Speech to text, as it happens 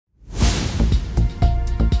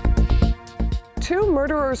two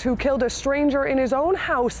murderers who killed a stranger in his own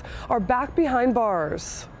house are back behind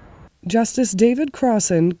bars. Justice David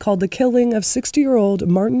Crossan called the killing of 60-year-old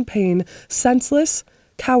Martin Payne senseless,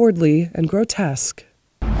 cowardly, and grotesque.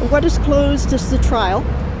 What is closed is the trial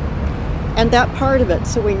and that part of it,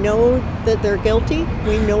 so we know that they're guilty,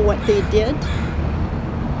 we know what they did.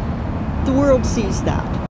 The world sees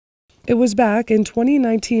that. It was back in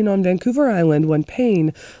 2019 on Vancouver Island when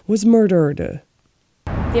Payne was murdered.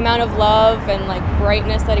 The amount of love and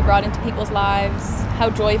brightness that he brought into people's lives, how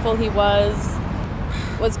joyful he was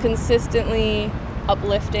consistently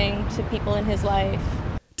uplifting to people in his life.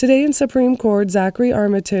 Today in Supreme Court, Zachary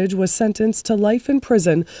Armitage was sentenced to life in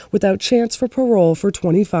prison without chance for parole for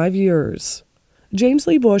 25 years. James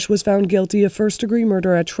Lee Bush was found guilty of first-degree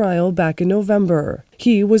murder at trial back in November.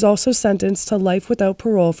 He was also sentenced to life without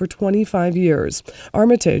parole for 25 years.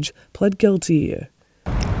 Armitage pled guilty.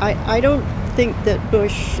 I don't think that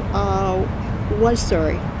Bush was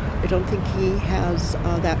sorry. I don't think he has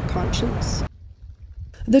that conscience.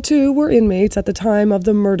 The two were inmates at the time of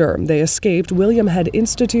the murder. They escaped William Head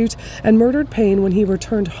Institute and murdered Payne when he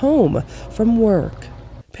returned home from work.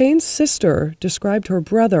 Payne's sister described her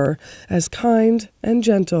brother as kind and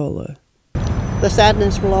gentle. The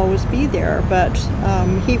sadness will always be there, but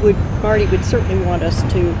Marty would certainly want us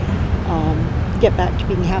to get back to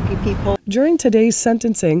being happy people. During today's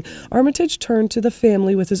sentencing, Armitage turned to the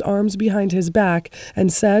family with his arms behind his back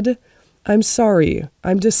and said, "I'm sorry.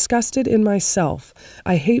 I'm disgusted in myself.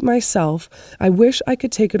 I hate myself. I wish I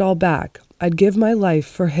could take it all back. I'd give my life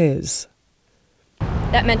for his."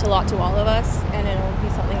 That meant a lot to all of us, and it'll be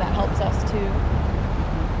something that helps us to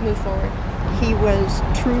move forward. He was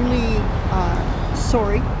truly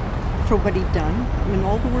sorry for what he'd done. I mean,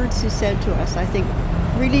 all the words he said to us, I think,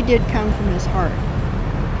 really did come from his heart.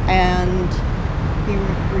 And he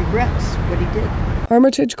regrets what he did.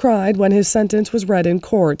 Armitage cried when his sentence was read in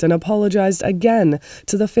court and apologized again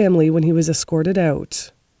to the family when he was escorted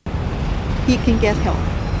out. He can get help,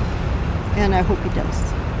 and I hope he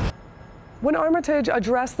does. When Armitage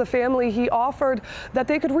addressed the family, he offered that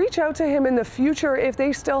they could reach out to him in the future if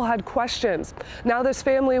they still had questions. Now this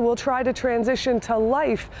family will try to transition to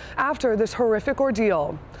life after this horrific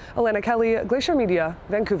ordeal. Elena Kelly, Glacier Media,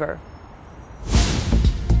 Vancouver.